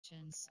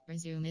options.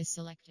 Resume is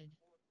selected.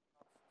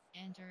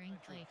 Entering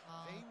play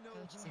call. They know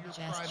Coach who your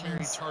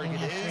primary suggestions. target You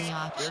have is. 3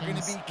 options. They're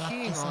going to be Locked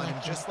keying to on him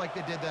selected. just like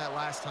they did that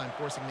last time,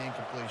 forcing the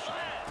incompletion.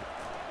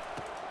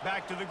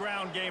 Back to the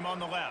ground game on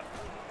the left.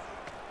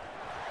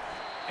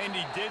 And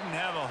he didn't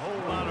have a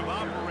whole lot of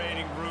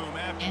operating room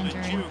after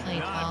Entering the juke. play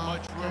Not call.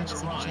 much room Coach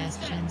to run.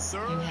 suggestions. You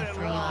Third have and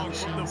 3 long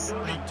from the options.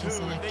 42. Locked to If they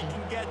selected.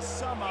 can get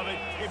some of it,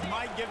 it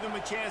might give them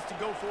a chance to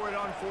go for it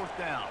on 4th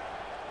down.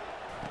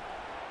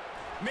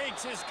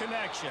 Makes his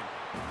connection.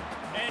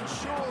 And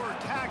sure,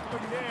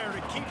 tackling there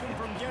to keep him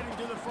from getting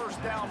to the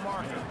 1st down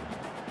marker.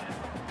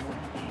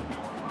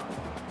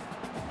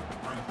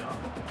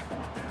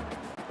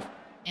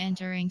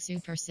 Entering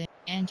super sim.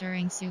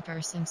 Entering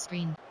super sim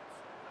screen.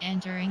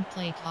 Entering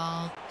play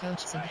call. Coach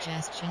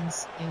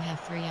suggestions. You have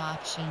 3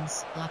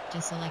 options. Locked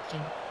to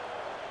selected.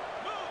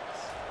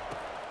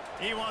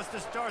 He wants to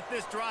start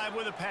this drive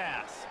with a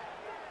pass.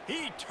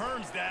 He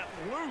turns that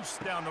loose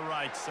down the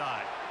right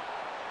side.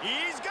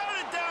 He's got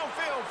it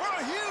downfield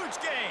for a huge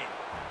gain.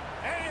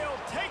 And he'll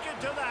take it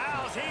to the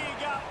house.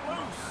 He got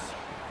loose.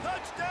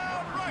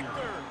 Touchdown,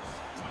 Rutgers.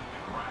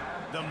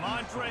 The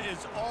mantra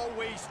is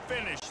always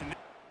finish.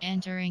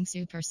 Entering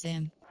super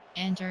sim.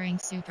 Entering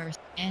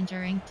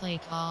play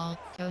call.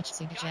 Coach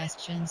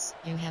suggestions.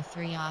 You have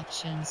 3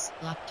 options.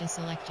 Locked to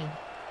selected.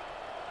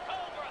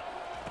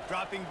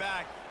 Dropping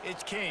back,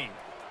 it's King.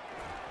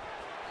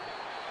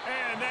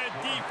 And that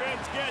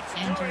defense gets to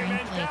him, Entering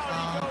and play down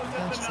he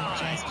call. goes Coach at the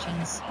 9.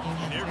 suggestions. You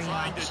have They're 3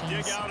 trying to dig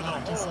options. out of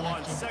Locked the to hole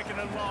on selected.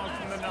 2nd and long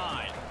from the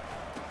 9.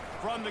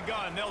 From the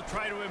gun, they'll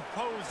try to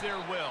impose their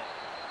will.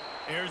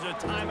 Here's a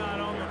timeout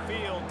on the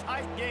field.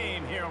 Tight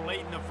game here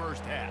late in the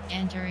 1st half.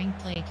 Entering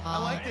play I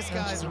call. like this Coach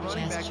guy as a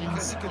running back because he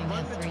suggestions. can You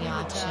run have 3 between the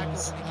tackles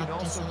options. and he can Locked to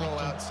also go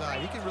selected. outside.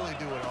 He can really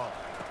do it all.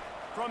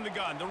 From the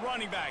gun, the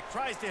running back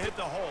tries to hit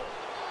the hole.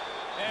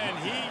 And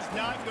he's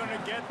not going to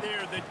get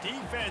there. The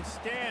defense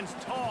stands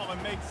tall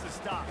and makes the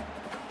stop.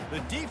 The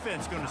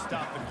defense going to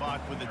stop the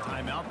clock with a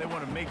timeout. They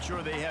want to make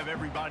sure they have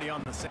everybody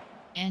on the same.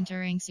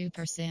 Entering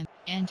super sim.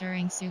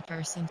 Entering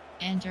super sim.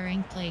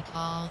 Entering play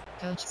call.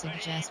 Coach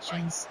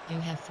suggestions. You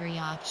have 3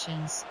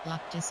 options.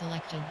 Locked to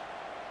selected.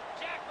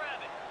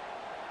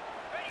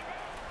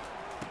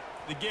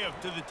 The give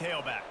to the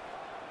tailback.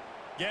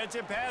 Gets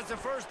it past the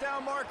 1st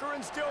down marker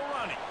and still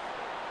running.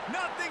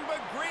 Nothing but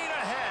green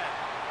ahead.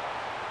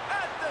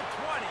 At the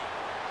 20.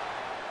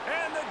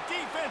 And the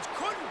defense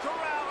couldn't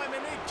corral him,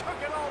 and he took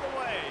it all the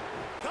way.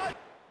 Cut.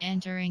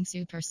 Entering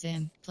super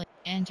sim.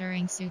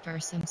 Entering super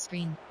sim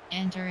screen.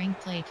 Entering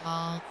play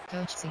call.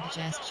 Coach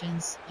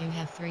suggestions. You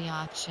have 3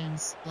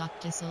 options.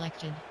 Locked to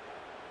selected.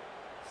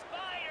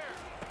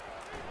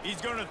 He's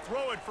going to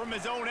throw it from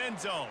his own end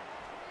zone.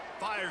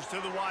 Fires to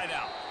the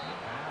wideout.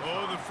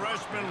 Oh, the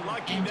freshman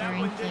lucky that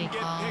Entering one play didn't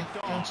get call. picked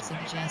Coach off.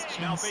 suggestions.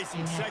 Now You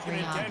facing have 2nd 3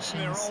 and 10 from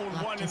their options. own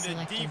Locked 1, to and the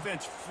selected.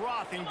 defense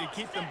frothing to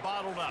keep them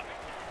bottled up.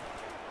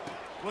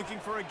 Looking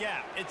for a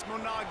gap. It's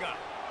Monaga.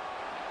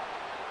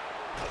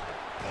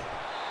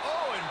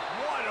 Oh, and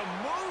what a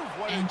move.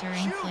 What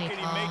Entering a juke, play and he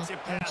call. makes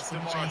it Coach past the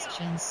mark.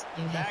 suggestions.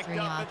 You have Backed 3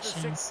 up at the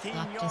options. Locked to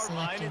 16-yard line.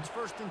 selected. It's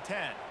 1st and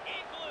 10.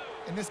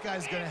 And this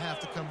guy's going to have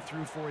to come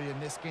through for you in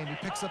this game. He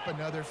picks up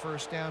another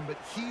 1st down, but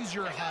he's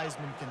your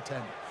Heisman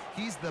contender.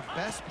 He's the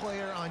best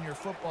player on your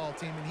football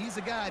team, and he's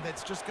a guy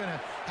that's just going to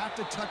have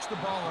to touch the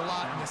ball a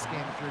lot in this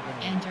game if you're going to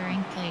win.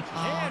 Entering play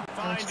call. Can't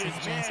find Coach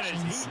his man as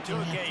suggestions. he You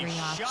took have 3 a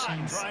shot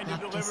options. trying to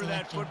Locked to deliver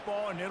that selected.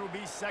 football, and it'll be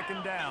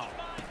 2nd down.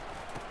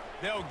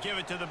 They'll give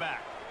it to the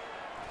back.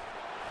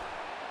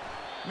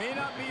 May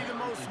not be the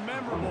most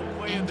memorable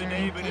play of the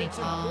day, Entering but play it's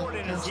call.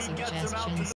 important as Coach he gets them out to the suggestions.